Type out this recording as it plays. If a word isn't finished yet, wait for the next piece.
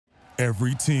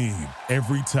Every team,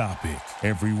 every topic,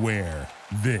 everywhere.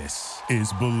 This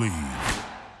is Believe.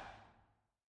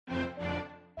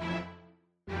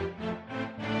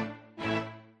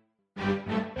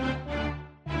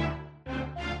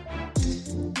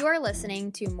 You are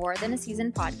listening to More Than a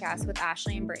Season podcast with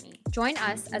Ashley and Brittany. Join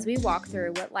us as we walk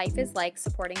through what life is like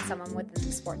supporting someone within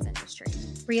the sports industry.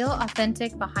 Real,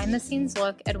 authentic, behind-the-scenes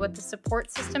look at what the support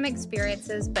system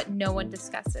experiences but no one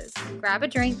discusses. Grab a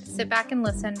drink, sit back and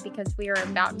listen because we are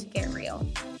about to get real.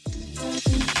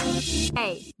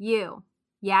 Hey, you.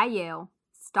 Yeah, you.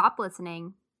 Stop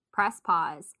listening, press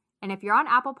pause, and if you're on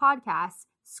Apple Podcasts,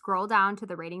 scroll down to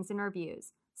the ratings and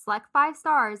reviews. Select 5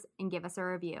 stars and give us a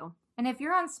review. And if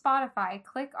you're on Spotify,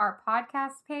 click our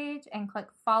podcast page and click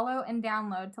follow and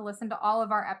download to listen to all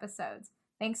of our episodes.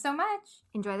 Thanks so much.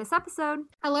 Enjoy this episode.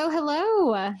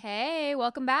 Hello. Hey,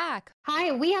 welcome back.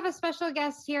 Hi, we have a special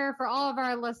guest here for all of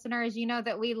our listeners. You know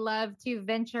that we love to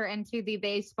venture into the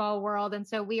baseball world, and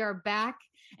so we are back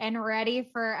and ready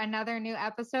for another new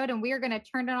episode, and we are going to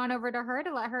turn it on over to her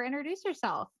to let her introduce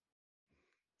herself.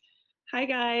 Hi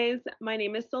guys, my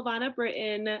name is Silvana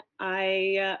Britton.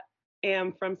 I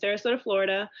am from Sarasota,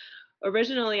 Florida.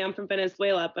 Originally, I'm from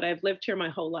Venezuela, but I've lived here my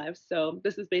whole life, so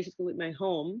this is basically my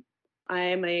home.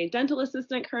 I'm a dental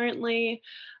assistant currently.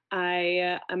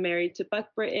 I am married to Buck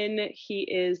Britton. He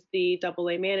is the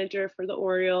AA manager for the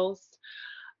Orioles.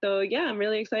 So yeah, I'm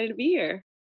really excited to be here.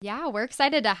 Yeah, we're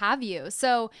excited to have you.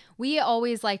 So we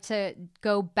always like to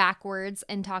go backwards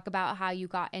and talk about how you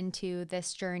got into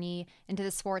this journey, into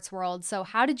the sports world. So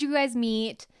how did you guys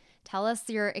meet? Tell us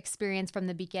your experience from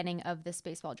the beginning of this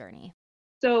baseball journey.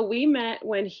 So we met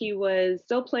when he was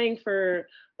still playing for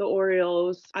the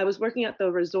Orioles. I was working at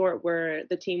the resort where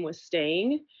the team was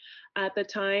staying at the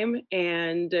time,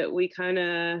 and we kind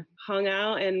of hung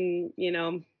out and,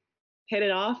 hit it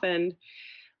off, and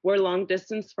we're long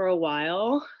distance for a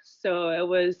while. So it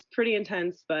was pretty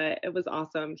intense, but it was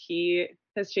awesome. He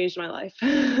has changed my life.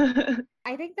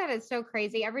 I think that is so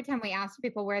crazy. Every time we ask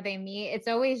people where they meet, it's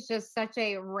always just such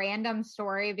a random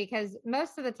story because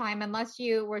most of the time, unless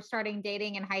you were starting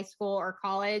dating in high school or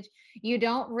college, you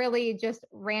don't really just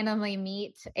randomly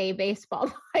meet a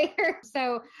baseball player.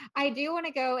 So I do want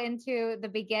to go into the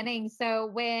beginning. So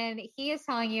when he is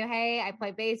telling you, hey, I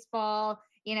play baseball,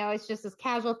 it's just this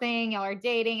casual thing, y'all are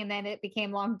dating, and then it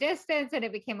became long distance and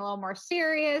it became a little more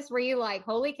serious. Were you like,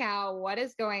 holy cow, what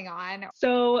is going on?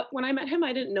 So when I met him,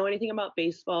 I didn't know anything about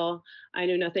baseball. I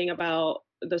knew nothing about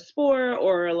the sport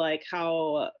or like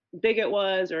how big it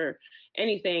was or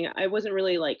anything. I wasn't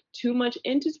really like too much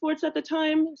into sports at the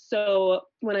time. So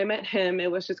when I met him, it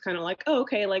was just kind of like, oh,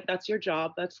 okay, like that's your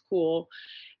job. That's cool.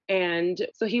 And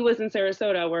so he was in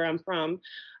Sarasota, where I'm from,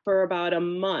 for about a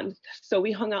month. So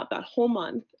we hung out that whole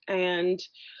month, and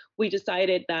we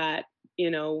decided that,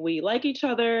 we like each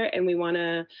other and we want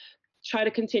to try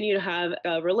to continue to have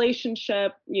a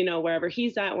relationship, wherever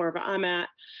he's at, wherever I'm at.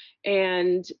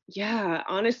 And yeah,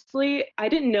 honestly, I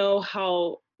didn't know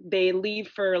how they leave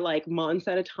for like months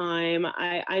at a time.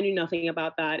 I knew nothing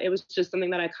about that. It was just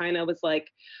something that I kind of was like,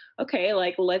 okay,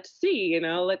 like, let's see,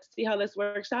 let's see how this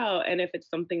works out. And if it's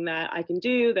something that I can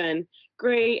do, then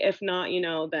great. If not,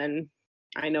 then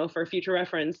I know for future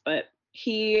reference. But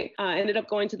he ended up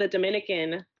going to the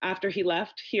Dominican after he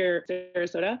left here,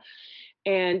 Sarasota,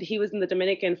 and he was in the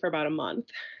Dominican for about a month.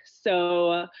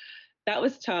 So that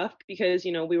was tough because,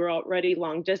 we were already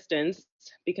long distance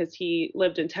because he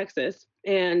lived in Texas,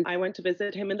 and I went to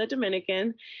visit him in the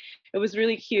Dominican. It was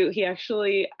really cute. He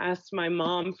actually asked my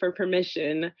mom for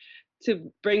permission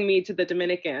to bring me to the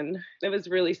Dominican. It was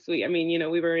really sweet. I mean,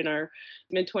 we were in our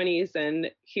mid-20s, and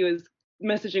he was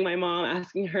messaging my mom,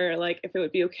 asking her like if it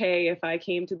would be okay if I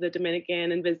came to the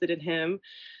Dominican and visited him.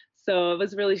 So it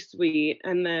was really sweet.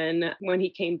 And then when he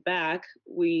came back,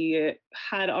 we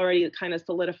had already kind of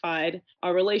solidified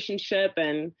our relationship.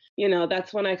 And,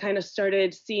 that's when I kind of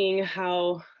started seeing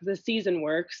how the season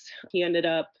works. He ended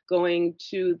up going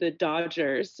to the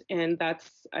Dodgers, and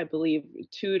that's, I believe,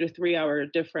 2 to 3 hour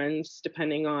difference,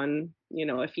 depending on,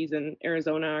 if he's in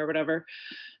Arizona or whatever.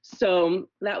 So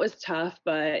that was tough,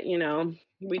 but,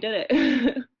 we did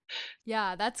it.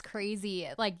 Yeah, that's crazy.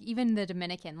 Like even the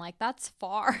Dominican, like that's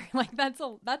far. Like that's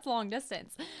long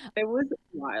distance. It was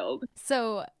wild.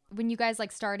 So when you guys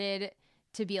like started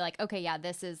to be like, okay, yeah,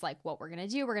 this is like what we're going to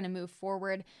do. We're going to move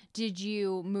forward. Did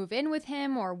you move in with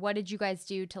him, or what did you guys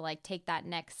do to like take that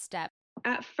next step?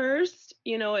 At first,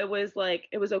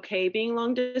 it was okay being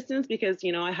long distance because,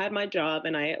 I had my job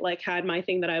and I like had my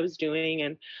thing that I was doing,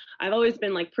 and I've always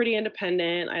been like pretty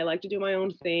independent. I like to do my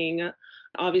own thing.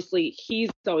 Obviously, he's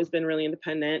always been really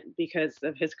independent because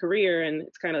of his career, and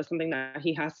it's kind of something that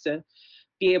he has to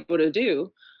be able to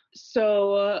do.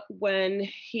 So when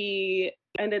he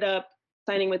ended up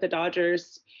signing with the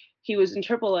Dodgers, he was in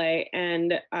AAA,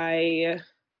 and I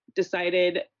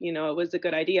decided, it was a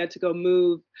good idea to go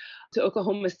move to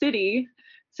Oklahoma City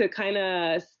to kind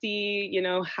of see,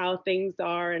 how things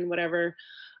are and whatever.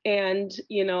 And,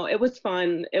 it was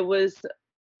fun. It was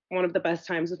one of the best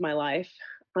times of my life,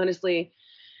 honestly.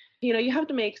 You have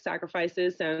to make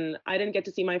sacrifices, and I didn't get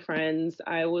to see my friends.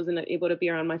 I wasn't able to be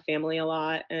around my family a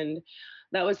lot, and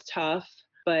that was tough,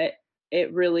 but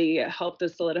it really helped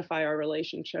us solidify our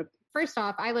relationship. First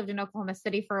off, I lived in Oklahoma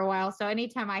City for a while, so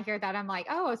anytime I hear that, I'm like,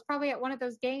 oh, it's probably at one of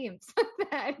those games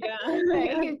that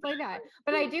you play that.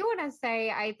 But I do want to say,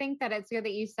 I think that it's good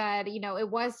that you said, it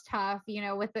was tough,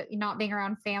 with not being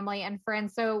around family and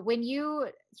friends. So when you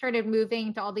started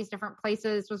moving to all these different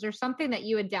places, was there something that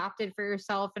you adapted for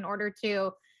yourself in order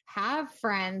to have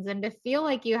friends and to feel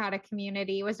like you had a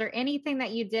community? Was there anything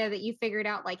that you did that you figured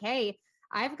out like, hey,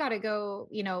 I've got to go,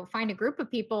 find a group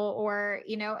of people, or,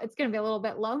 it's going to be a little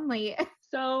bit lonely?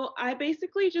 So I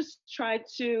basically just tried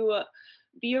to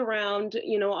be around,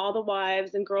 all the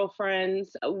wives and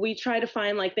girlfriends. We try to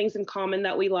find like things in common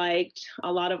that we liked.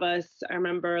 A lot of us, I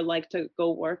remember, like to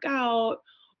go work out,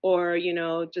 or,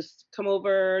 just come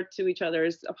over to each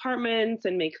other's apartments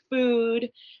and make food.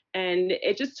 And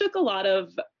it just took a lot of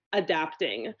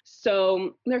adapting.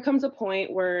 So there comes a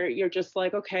point where you're just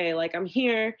like, okay, like I'm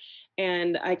here,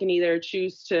 and I can either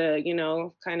choose to,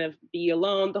 kind of be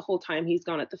alone the whole time he's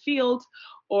gone at the field,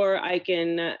 or I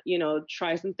can,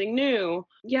 try something new.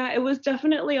 Yeah, it was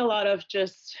definitely a lot of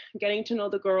just getting to know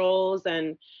the girls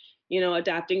and,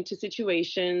 adapting to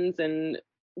situations and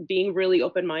being really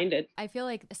open-minded. I feel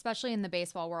like, especially in the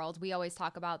baseball world, we always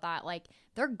talk about that. Like,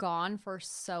 they're gone for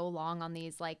so long on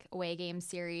these like away game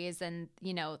series, and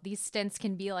these stints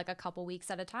can be like a couple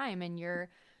weeks at a time, and you're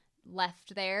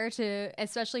left there to,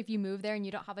 especially if you move there and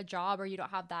you don't have a job or you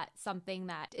don't have that something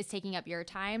that is taking up your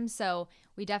time. So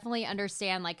we definitely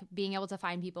understand like being able to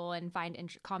find people and find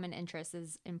common interests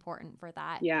is important for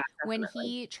that. Yeah, definitely. When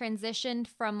he transitioned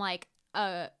from like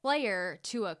a player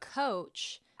to a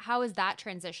coach, how has that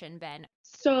transition been?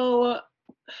 So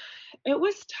it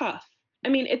was tough. I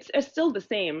mean, it's still the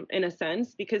same in a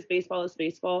sense, because baseball is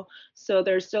baseball. So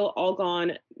they're still all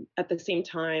gone at the same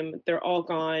time. They're all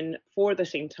gone for the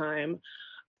same time.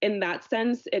 In that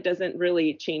sense, it doesn't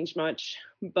really change much.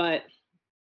 But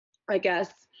I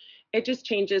guess it just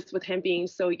changes with him being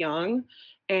so young.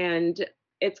 And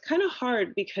it's kind of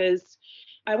hard because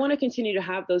I want to continue to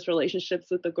have those relationships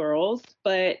with the girls.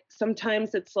 But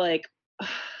sometimes it's like,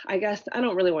 I guess I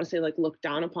don't really want to say like looked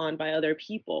down upon by other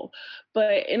people,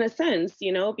 but in a sense,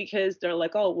 because they're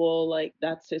like, oh, well, like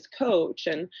that's his coach.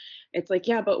 And it's like,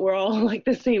 yeah, but we're all like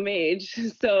the same age.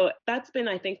 So that's been,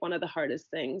 I think, one of the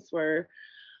hardest things, where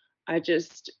I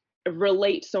just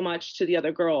relate so much to the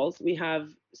other girls. We have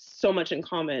so much in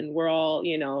common. We're all,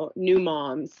 new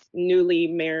moms, newly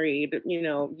married,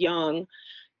 young.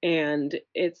 And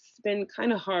it's been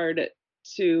kind of hard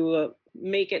to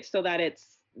make it so that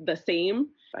it's the same.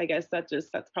 I guess that's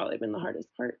probably been the hardest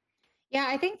part. Yeah,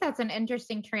 I think that's an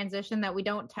interesting transition that we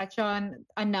don't touch on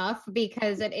enough,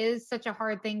 because it is such a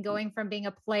hard thing going from being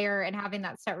a player and having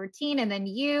that set routine, and then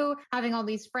you having all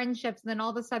these friendships, and then all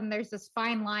of a sudden there's this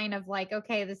fine line of like,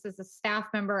 okay, this is a staff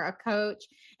member, a coach,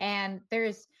 and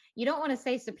you don't want to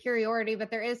say superiority,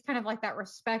 but there is kind of like that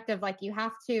respect of like, you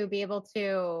have to be able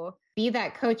to be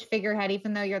that coach figurehead,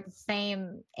 even though you're the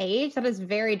same age. That is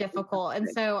very difficult. And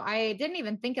so I didn't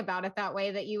even think about it that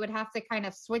way, that you would have to kind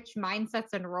of switch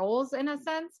mindsets and roles in a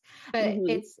sense. But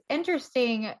It's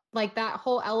interesting, like that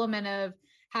whole element of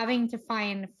having to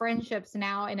find friendships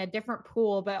now in a different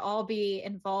pool, but all be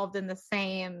involved in the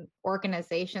same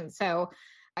organization. So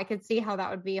I could see how that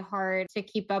would be hard to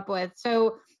keep up with.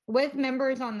 So with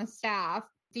members on the staff,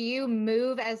 do you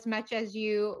move as much as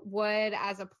you would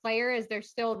as a player? Is there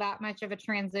still that much of a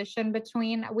transition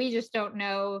between? We just don't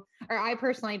know, or I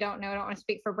personally don't know. I don't want to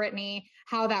speak for Brittany,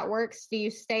 how that works. Do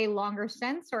you stay longer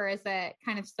stints, or is it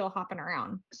kind of still hopping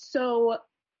around? So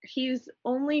he's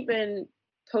only been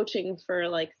coaching for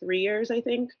like 3 years, I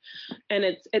think. And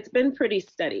it's been pretty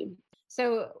steady.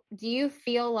 So do you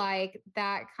feel like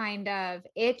that kind of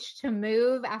itch to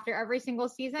move after every single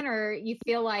season, or you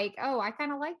feel like, oh, I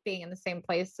kind of like being in the same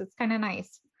place? It's kind of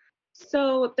nice.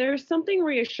 So there's something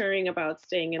reassuring about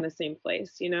staying in the same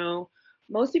place.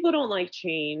 Most people don't like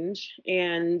change,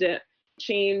 and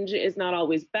change is not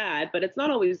always bad, but it's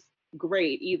not always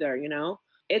great either.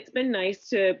 It's been nice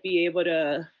to be able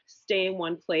to stay in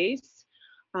one place.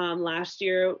 Last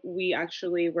year, we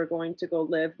actually were going to go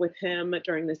live with him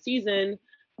during the season,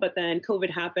 but then COVID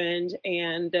happened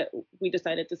and we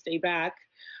decided to stay back.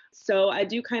 So I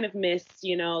do kind of miss,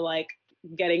 like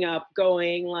getting up,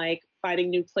 going, like finding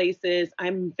new places.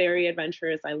 I'm very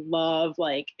adventurous. I love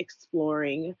like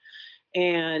exploring.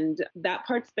 And that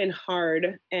part's been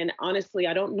hard. And honestly,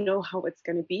 I don't know how it's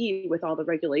going to be with all the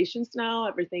regulations now,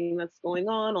 everything that's going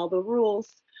on, all the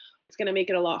rules. It's going to make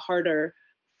it a lot harder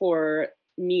for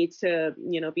me to,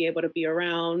 be able to be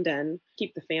around and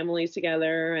keep the families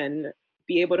together and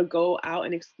be able to go out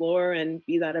and explore and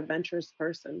be that adventurous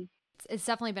person. It's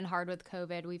definitely been hard with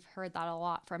COVID. We've heard that a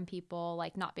lot from people,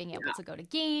 like not being able to go to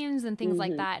games and things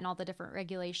like that and all the different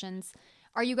regulations.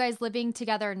 Are you guys living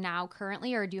together now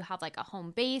currently, or do you have like a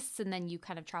home base and then you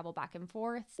kind of travel back and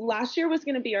forth? Last year was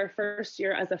going to be our first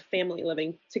year as a family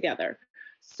living together.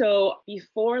 So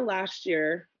before last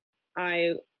year,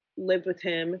 I lived with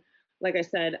him, like I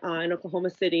said, in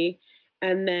Oklahoma City.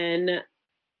 And then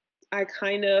I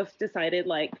kind of decided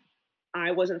like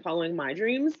I wasn't following my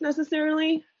dreams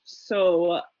necessarily.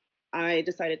 So I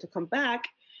decided to come back,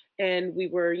 and we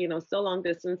were, still long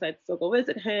distance. I'd still go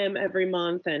visit him every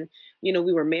month. And,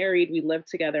 we were married, we lived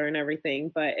together and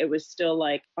everything, but it was still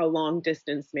like a long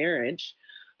distance marriage.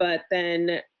 But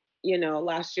then,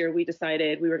 last year we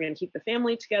decided we were going to keep the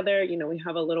family together. We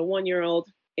have a little 1-year-old,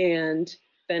 and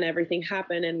then everything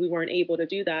happened and we weren't able to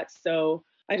do that. So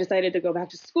I decided to go back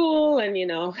to school and,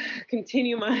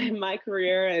 continue my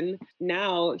career. And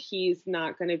now he's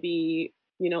not going to be,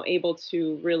 able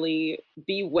to really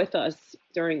be with us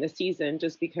during the season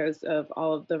just because of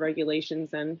all of the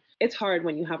regulations. And it's hard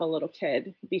when you have a little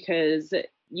kid because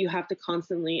you have to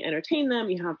constantly entertain them.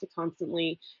 You have to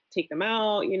constantly take them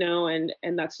out,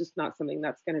 and that's just not something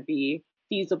that's going to be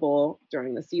feasible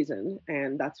during the season.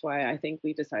 And that's why I think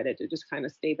we decided to just kind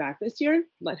of stay back this year,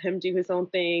 let him do his own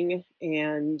thing,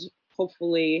 and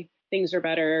hopefully things are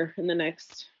better in the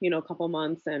next, couple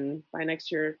months. And by next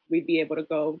year, we'd be able to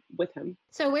go with him.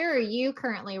 So where are you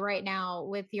currently right now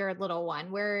with your little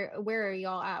one? Where are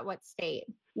y'all at? What state?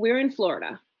 We're in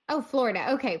Florida. Oh,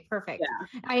 Florida. Okay, perfect.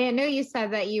 Yeah. I know you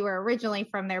said that you were originally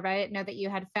from there, but I didn't know that you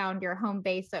had found your home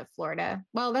base at Florida.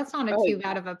 Well, that's not too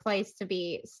bad of a place to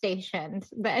be stationed.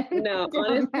 But no,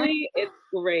 honestly, it's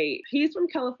great. He's from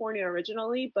California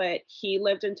originally, but he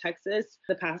lived in Texas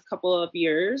the past couple of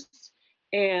years.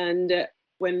 And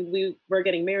when we were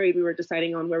getting married, we were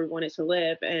deciding on where we wanted to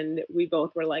live. And we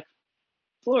both were like,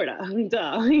 Florida,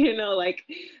 duh, like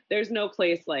there's no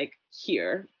place like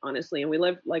here, honestly. And we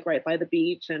live like right by the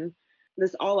beach, and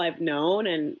this is all I've known,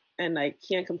 and I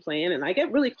can't complain. And I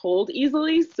get really cold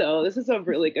easily. So this is a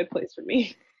really good place for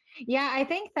me. Yeah, I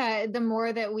think that the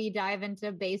more that we dive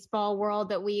into baseball world,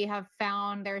 that we have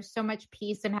found there's so much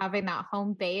peace in having that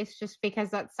home base, just because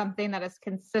that's something that is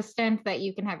consistent, that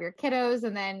you can have your kiddos,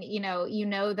 and then,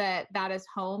 that that is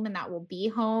home and that will be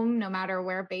home no matter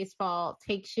where baseball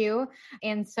takes you.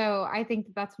 And so I think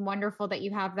that's wonderful that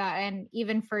you have that. And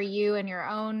even for you and your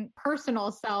own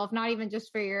personal self, not even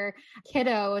just for your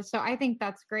kiddo. So I think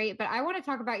that's great. But I want to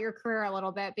talk about your career a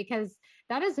little bit, because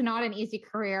that is not an easy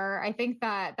career. I think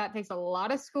that takes a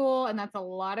lot of school, and that's a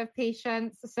lot of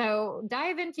patience. So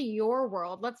dive into your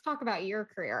world. Let's talk about your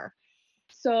career.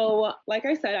 So like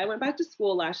I said, I went back to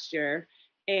school last year,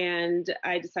 and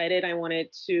I decided I wanted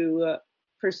to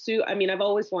pursue, I've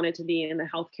always wanted to be in the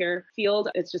healthcare field.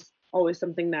 It's just always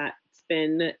something that's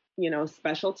been,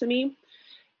 special to me.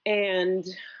 And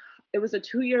it was a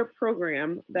 2-year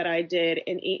program that I did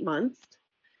in 8 months.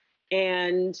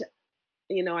 And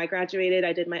I graduated,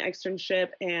 I did my externship,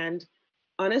 and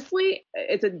honestly,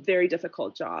 it's a very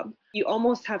difficult job. You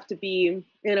almost have to be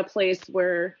in a place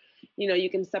where, you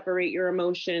can separate your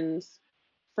emotions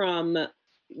from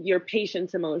your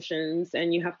patient's emotions,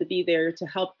 and you have to be there to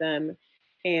help them,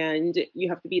 and you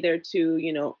have to be there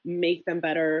to, make them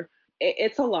better.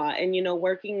 It's a lot. And,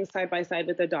 working side by side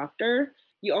with a doctor,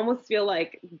 you almost feel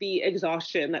like the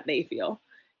exhaustion that they feel,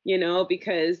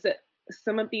 because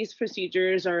some of these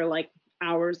procedures are like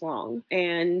hours long,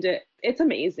 and it's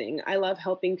amazing. I love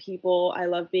helping people. I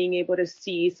love being able to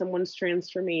see someone's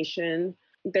transformation.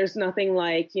 There's nothing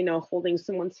like, holding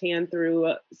someone's hand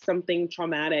through something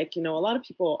traumatic. A lot of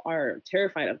people are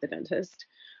terrified of the dentist,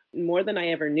 more than I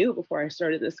ever knew before I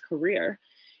started this career.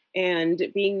 And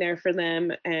being there for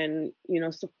them and,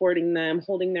 supporting them,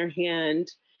 holding their hand,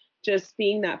 just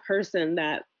being that person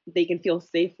that they can feel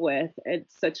safe with at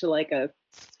such a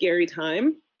scary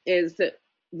time is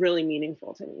really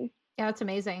meaningful to me. Yeah, it's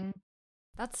amazing.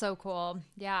 That's so cool.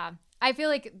 Yeah. I feel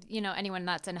like, anyone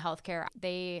that's in healthcare,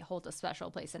 they hold a special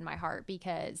place in my heart,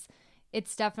 because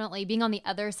it's definitely being on the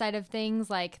other side of things,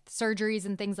 like surgeries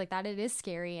and things like that. It is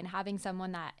scary, and having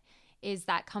someone that is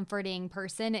that comforting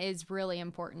person is really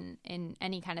important in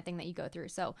any kind of thing that you go through.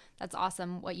 So that's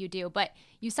awesome what you do. But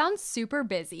you sound super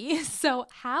busy. So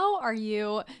how are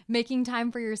you making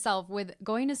time for yourself with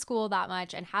going to school that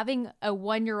much and having a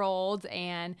 1-year-old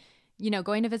and,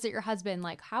 going to visit your husband?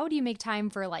 Like, how do you make time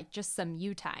for like just some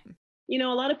you time? A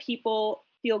lot of people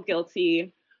feel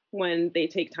guilty when they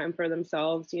take time for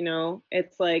themselves.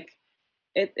 It's like,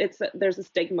 there's a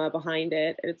stigma behind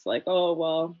it. It's like, oh,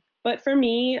 well, but for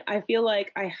me, I feel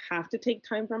like I have to take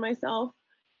time for myself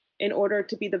in order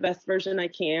to be the best version I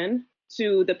can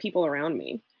to the people around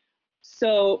me.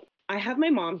 So I have my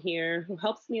mom here who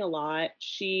helps me a lot.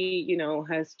 She,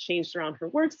 has changed around her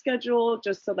work schedule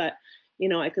just so that,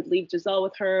 I could leave Giselle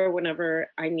with her whenever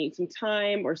I need some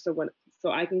time, or so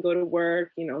I can go to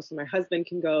work, so my husband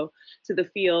can go to the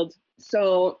field.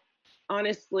 So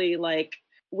honestly, like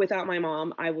without my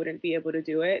mom, I wouldn't be able to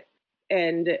do it.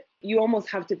 And you almost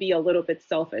have to be a little bit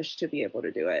selfish to be able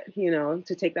to do it,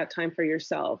 to take that time for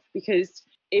yourself. Because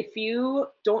if you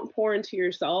don't pour into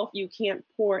yourself, you can't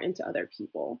pour into other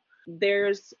people.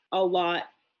 There's a lot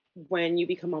when you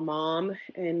become a mom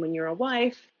and when you're a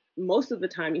wife. Most of the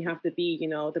time you have to be,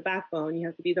 the backbone. You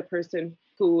have to be the person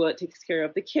who takes care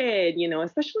of the kid,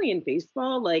 especially in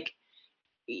baseball. Like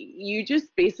you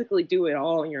just basically do it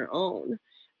all on your own.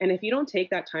 And if you don't take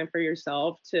that time for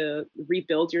yourself to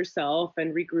rebuild yourself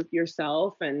and regroup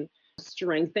yourself and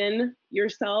strengthen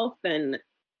yourself, then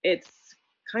it's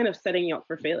kind of setting you up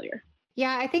for failure.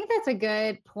 Yeah, I think that's a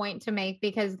good point to make,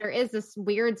 because there is this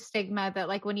weird stigma that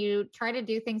like when you try to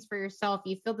do things for yourself,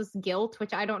 you feel this guilt,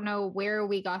 which I don't know where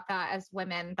we got that as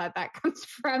women that comes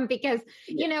from, because,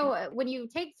 when you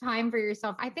take time for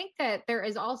yourself, I think that there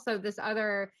is also this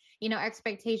other,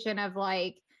 expectation of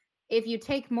like, if you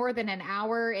take more than an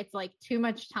hour, it's like too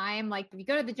much time. Like if you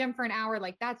go to the gym for an hour,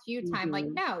 like that's you time. Mm-hmm. Like,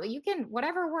 no, you can,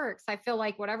 whatever works. I feel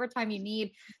like whatever time you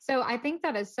need. So I think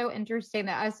that is so interesting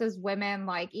that us as women,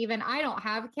 like even I don't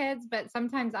have kids, but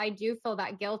sometimes I do feel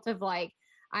that guilt of like,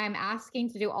 I'm asking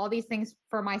to do all these things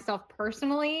for myself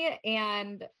personally.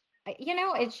 And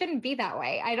it shouldn't be that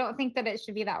way. I don't think that it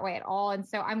should be that way at all. And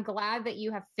so I'm glad that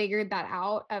you have figured that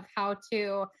out of how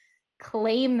to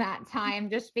claim that time,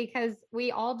 just because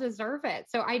we all deserve it.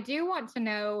 So I do want to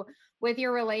know, with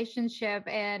your relationship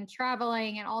and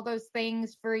traveling and all those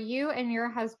things for you and your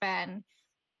husband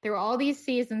through all these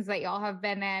seasons that y'all have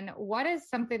been in, what is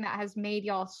something that has made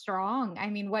y'all strong? I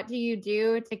mean, what do you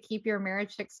do to keep your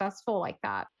marriage successful like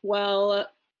that? Well,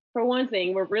 for one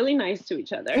thing, we're really nice to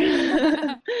each other.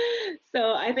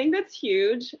 So I think that's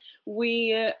huge.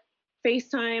 We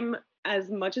FaceTime as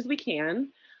much as we can.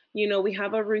 We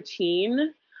have a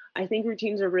routine. I think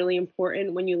routines are really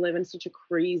important when you live in such a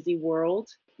crazy world.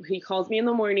 He calls me in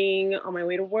the morning on my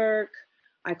way to work.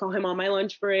 I call him on my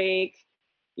lunch break,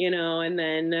 and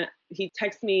then he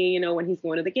texts me, when he's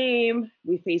going to the game.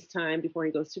 We FaceTime before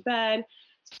he goes to bed.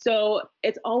 So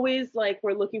it's always like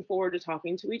we're looking forward to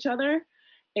talking to each other,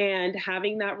 and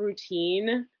having that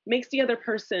routine makes the other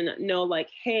person know like,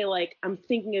 hey, like I'm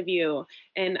thinking of you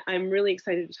and I'm really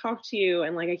excited to talk to you.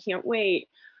 And like, I can't wait.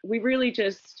 We really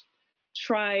just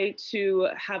try to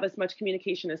have as much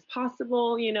communication as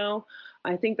possible.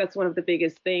 I think that's one of the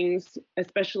biggest things,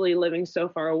 especially living so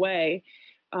far away.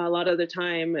 A lot of the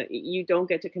time you don't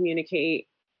get to communicate.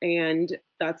 And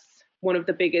that's one of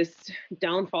the biggest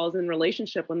downfalls in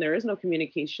relationship, when there is no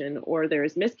communication or there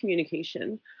is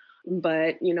miscommunication.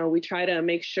 But, we try to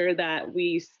make sure that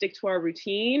we stick to our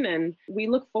routine and we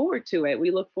look forward to it.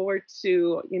 We look forward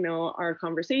to, our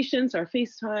conversations, our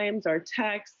FaceTimes, our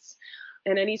texts.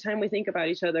 And anytime we think about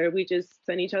each other, we just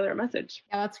send each other a message.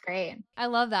 Yeah, that's great. I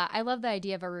love that. I love the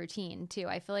idea of a routine too.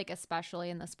 I feel like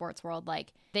especially in the sports world,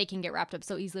 like they can get wrapped up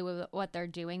so easily with what they're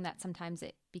doing that sometimes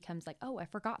it becomes like, oh, I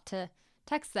forgot to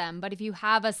text them. But if you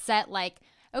have a set, like,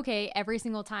 okay, every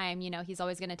single time, he's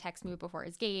always going to text me before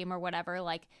his game or whatever,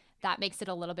 like that makes it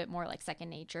a little bit more like second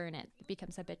nature and it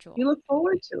becomes habitual. You look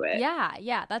forward to it.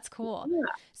 Yeah, that's cool. Yeah.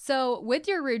 So with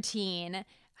your routine,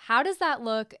 how does that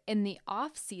look in the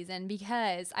off season?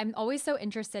 Because I'm always so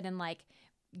interested in like,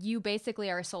 you basically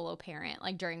are a solo parent,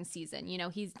 like during season,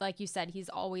 he's, like you said, he's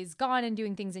always gone and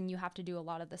doing things and you have to do a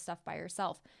lot of the stuff by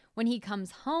yourself. When he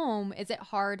comes home, is it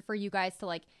hard for you guys to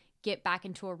like get back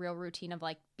into a real routine of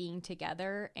like being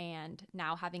together and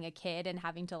now having a kid and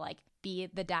having to like be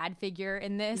the dad figure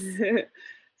in this?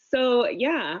 So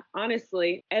yeah,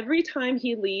 honestly, every time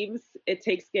he leaves, it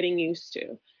takes getting used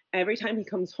to. Every time he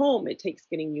comes home, it takes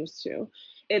getting used to.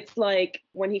 It's like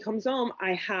when he comes home,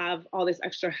 I have all this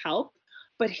extra help,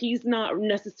 but he's not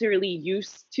necessarily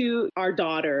used to our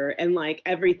daughter and like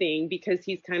everything, because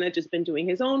he's kind of just been doing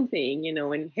his own thing,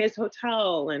 in his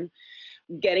hotel. And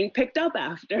getting picked up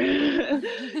after.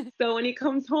 So when he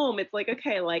comes home, it's like,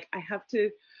 okay, like I have to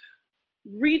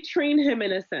retrain him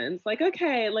in a sense. Like,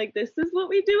 okay, like this is what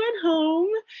we do at home.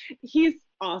 He's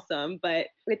awesome, but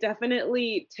it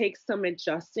definitely takes some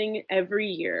adjusting every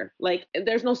year. Like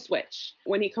there's no switch.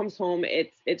 When he comes home,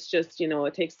 it's just, you know,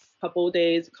 it takes a couple of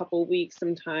days, a couple of weeks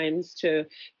sometimes to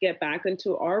get back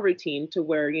into our routine to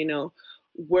where, you know,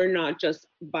 we're not just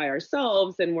by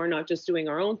ourselves and we're not just doing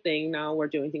our own thing. Now we're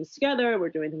doing things together. We're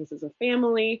doing things as a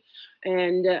family.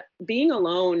 And being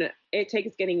alone, it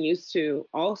takes getting used to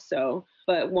also.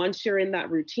 But once you're in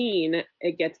that routine,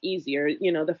 it gets easier.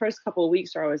 You know, the first couple of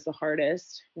weeks are always the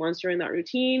hardest. Once you're in that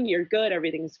routine, you're good,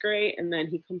 everything's great. And then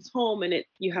he comes home and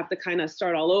you have to kind of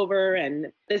start all over. And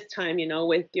this time, you know,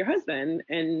 with your husband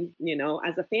and, you know,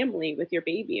 as a family with your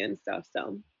baby and stuff.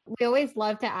 So we always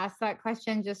love to ask that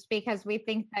question just because we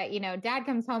think that, you know, dad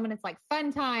comes home and it's like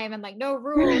fun time and like no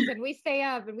rules and we stay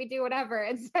up and we do whatever.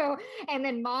 And so, and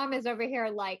then mom is over here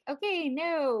like, okay,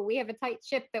 no, we have a tight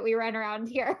ship that we run around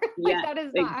here. Like yeah, that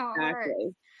is not how it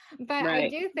works. But right. I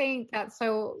do think that's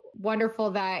so wonderful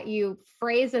that you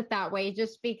phrase it that way,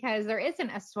 just because there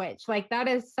isn't a switch. Like that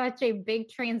is such a big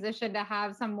transition to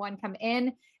have someone come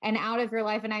in and out of your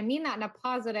life. And I mean that in a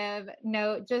positive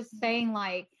note, just saying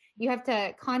like, you have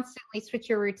to constantly switch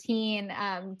your routine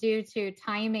due to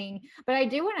timing. But I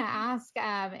do want to ask,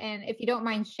 and if you don't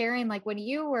mind sharing, like when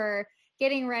you were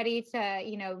getting ready to,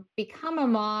 you know, become a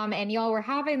mom and y'all were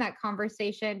having that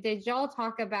conversation, did y'all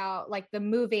talk about like the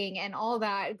moving and all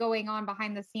that going on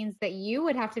behind the scenes that you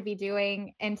would have to be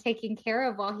doing and taking care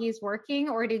of while he's working?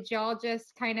 Or did y'all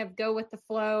just kind of go with the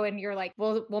flow and you're like,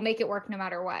 we'll make it work no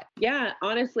matter what? Yeah,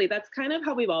 honestly, that's kind of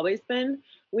how we've always been.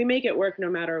 We make it work no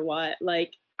matter what.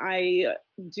 Like, I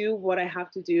do what I have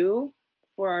to do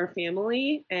for our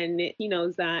family, and he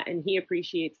knows that and he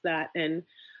appreciates that. And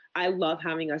I love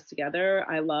having us together.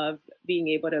 I love being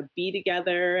able to be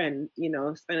together and, you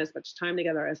know, spend as much time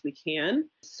together as we can.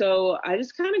 So I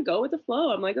just kind of go with the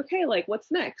flow. I'm like, okay, like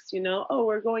what's next? You know, oh,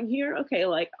 we're going here. Okay,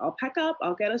 like I'll pack up,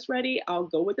 I'll get us ready, I'll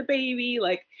go with the baby.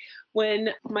 Like when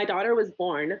my daughter was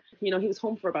born, you know, he was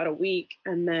home for about a week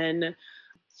and then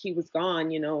he was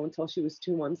gone, you know, until she was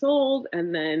 2 months old.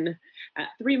 And then at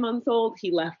 3 months old,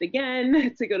 he left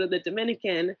again to go to the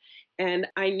Dominican. And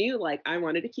I knew like I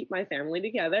wanted to keep my family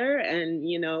together. And,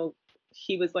 you know,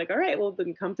 he was like, all right, well,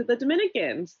 then come to the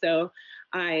Dominican. So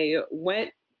I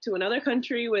went to another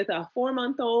country with a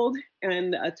 4-month-old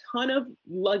and a ton of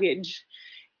luggage.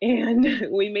 And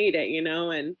we made it, you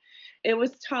know, and it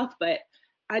was tough, but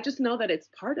I just know that it's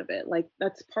part of it. Like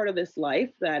that's part of this life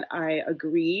that I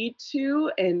agreed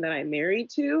to and that I married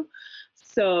to.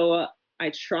 So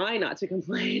I try not to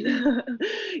complain.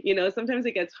 You know, sometimes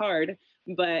it gets hard,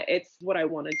 but it's what I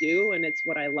want to do and it's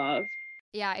what I love.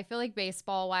 Yeah, I feel like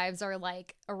baseball wives are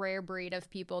like a rare breed of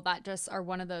people that just are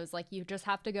one of those, like you just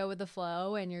have to go with the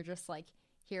flow and you're just like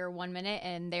here 1 minute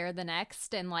and there the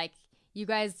next. And like you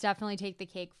guys definitely take the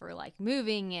cake for like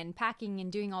moving and packing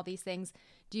and doing all these things.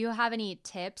 Do you have any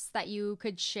tips that you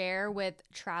could share with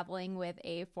traveling with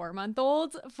a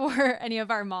 4-month-old for any of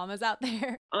our mamas out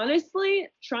there? Honestly,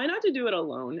 try not to do it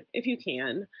alone if you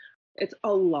can. It's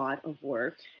a lot of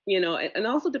work, you know, and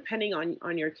also depending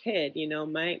on your kid, you know,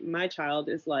 my child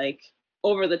is like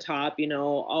over the top, you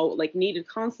know, all like needed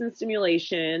constant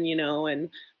stimulation, you know, and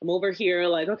I'm over here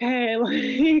like, okay,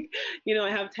 like, you know,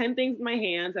 I have 10 things in my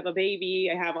hands, I have a baby,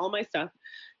 I have all my stuff.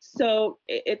 So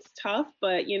it's tough,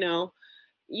 but you know,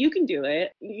 you can do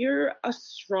it. You're a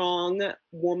strong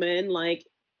woman. Like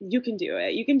you can do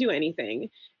it. You can do anything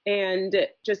and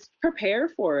just prepare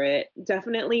for it.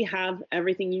 Definitely have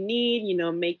everything you need, you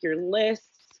know, make your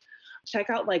lists, check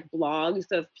out like blogs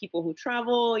of people who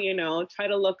travel, you know, try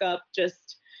to look up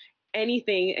just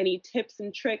anything, any tips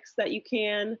and tricks that you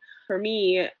can. For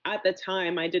me, at the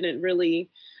time, I didn't really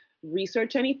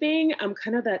research anything. I'm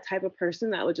kind of that type of person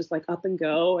that would just like up and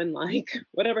go and like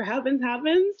whatever happens.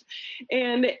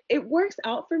 And it works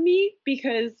out for me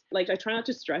because like I try not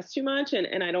to stress too much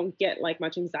and I don't get like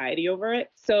much anxiety over it.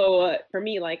 So for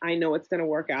me, like I know it's going to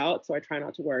work out. So I try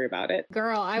not to worry about it.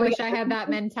 Girl, I wish I had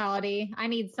that mentality. I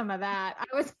need some of that.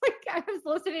 I was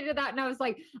listening to that and I was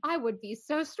like, I would be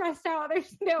so stressed out.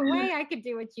 There's no way I could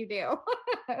do what you do.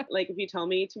 Like if you tell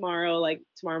me tomorrow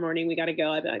morning, we got to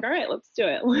go, I'd be like, all right, let's do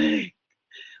it.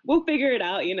 We'll figure it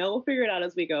out, you know, we'll figure it out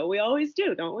as we go. We always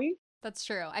do, don't we? That's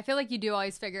true. I feel like you do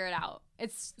always figure it out.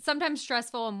 It's sometimes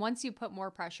stressful, and once you put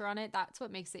more pressure on it, that's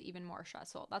what makes it even more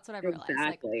stressful. That's what I've realized.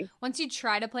 Exactly. Like once you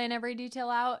try to plan every detail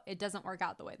out, it doesn't work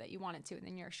out the way that you want it to, and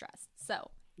then you're stressed.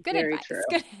 So Good Very advice. true.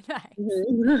 Good advice.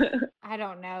 Mhm. I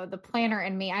don't know. The planner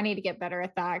in me, I need to get better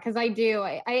at that because I do.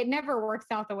 It never works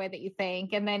out the way that you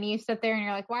think. And then you sit there and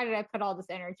you're like, why did I put all this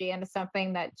energy into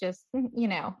something that just,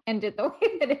 ended the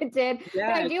way that it did? But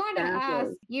Yeah, I do want to ask,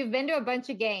 exactly. you've been to a bunch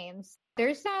of games.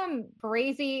 There's some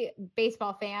crazy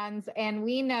baseball fans, and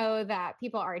we know that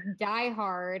people are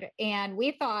diehard, and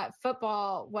we thought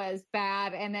football was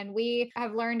bad. And then we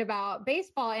have learned about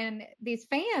baseball and these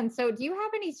fans. So do you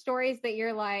have any stories that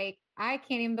you're like, I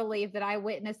can't even believe that I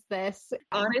witnessed this?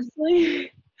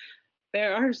 Honestly,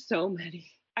 there are so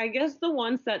many. I guess the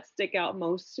ones that stick out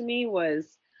most to me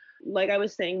was, like I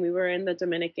was saying, we were in the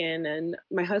Dominican and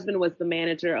my husband was the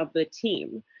manager of the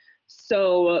team.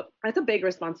 So that's a big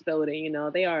responsibility.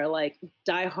 They are like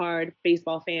diehard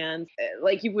baseball fans,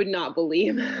 like you would not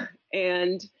believe.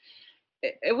 And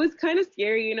it was kind of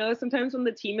scary, sometimes when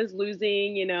the team is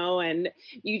losing, and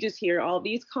you just hear all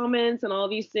these comments and all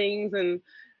these things. And,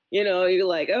 you're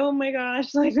like, oh my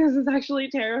gosh, like this is actually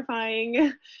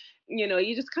terrifying.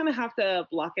 You just kind of have to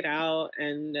block it out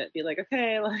and be like,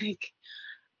 okay, like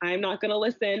I'm not going to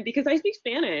listen because I speak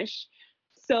Spanish.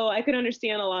 So I could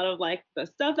understand a lot of like the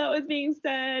stuff that was being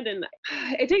said. And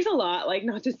it takes a lot, like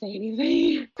not to say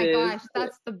anything. Oh my gosh,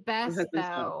 that's the best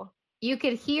though. You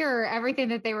could hear everything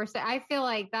that they were saying. I feel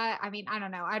like that. I mean, I don't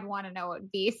know. I'd want to know what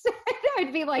would be said.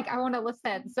 I'd be like, I want to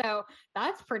listen. So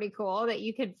that's pretty cool that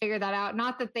you could figure that out.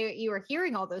 Not that you were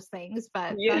hearing all those things,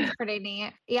 but that's pretty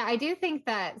neat. Yeah, I do think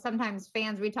that sometimes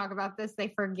fans, we talk about this, they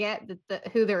forget that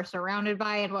who they're surrounded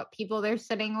by and what people they're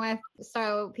sitting with.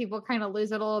 So people kind of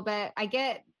lose it a little bit. I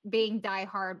get being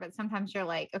diehard, but sometimes you're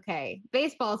like, okay,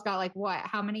 baseball's got like what?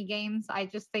 How many games? I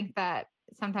just think that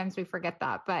sometimes we forget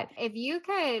that. But if you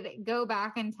could go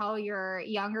back and tell your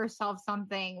younger self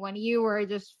something when you were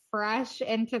just fresh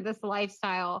into this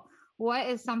lifestyle, what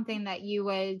is something that you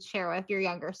would share with your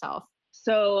younger self?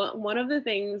 So one of the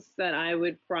things that I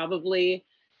would probably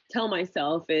tell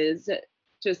myself is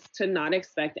just to not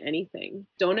expect anything.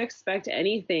 Don't expect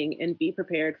anything and be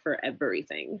prepared for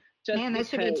everything. Man, that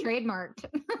should be trademarked.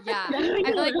 Yeah, I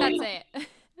feel like that's it.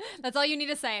 That's all you need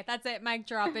to say. That's it. Mic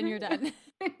drop and you're done.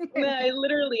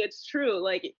 Literally, it's true.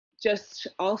 Like, just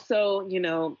also,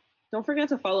 don't forget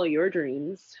to follow your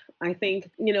dreams. I think,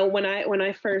 when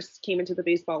I first came into the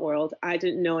baseball world, I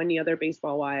didn't know any other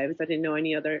baseball wives. I didn't know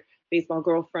any other baseball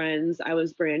girlfriends. I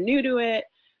was brand new to it.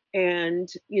 And,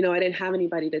 I didn't have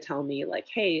anybody to tell me like,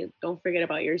 hey, don't forget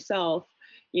about yourself.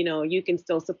 You can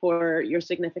still support your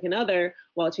significant other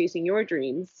while chasing your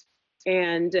dreams.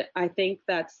 And I think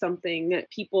that's something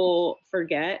people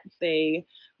forget. They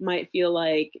might feel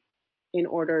like in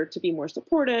order to be more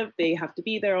supportive, they have to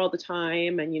be there all the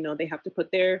time. And, they have to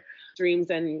put their dreams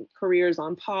and careers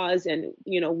on pause. And,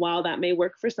 while that may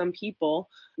work for some people,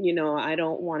 I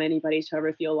don't want anybody to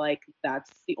ever feel like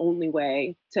that's the only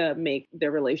way to make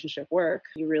their relationship work.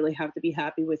 You really have to be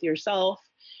happy with yourself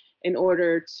in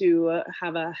order to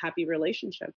have a happy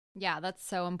relationship. Yeah, that's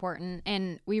so important.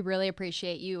 And we really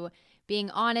appreciate you being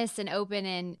honest and open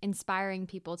and inspiring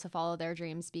people to follow their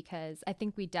dreams, because I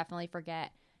think we definitely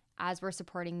forget as we're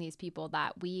supporting these people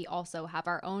that we also have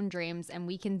our own dreams and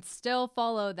we can still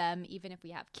follow them even if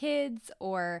we have kids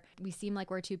or we seem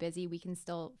like we're too busy. We can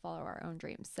still follow our own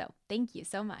dreams. So thank you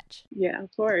so much. Yeah,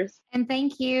 of course. And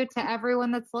thank you to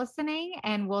everyone that's listening,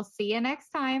 and we'll see you next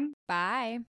time.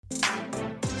 Bye.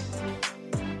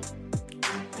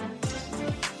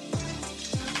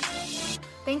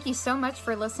 Thank you so much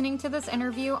for listening to this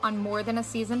interview on More Than a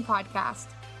Season podcast.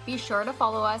 Be sure to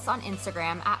follow us on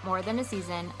Instagram at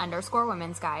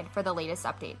morethanAseason_women's guide for the latest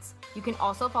updates. You can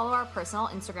also follow our personal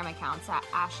Instagram accounts at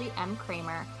Ashley M.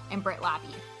 Kramer and Britt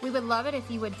Labby. We would love it if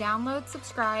you would download,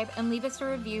 subscribe, and leave us a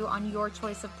review on your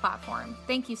choice of platform.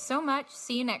 Thank you so much.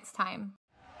 See you next time.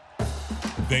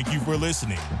 Thank you for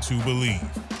listening to Believe.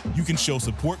 You can show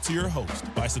support to your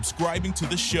host by subscribing to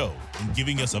the show and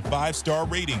giving us a 5-star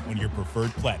rating on your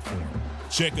preferred platform.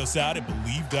 Check us out at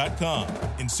Believe.com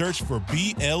and search for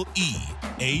BLEAV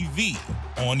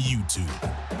on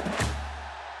YouTube.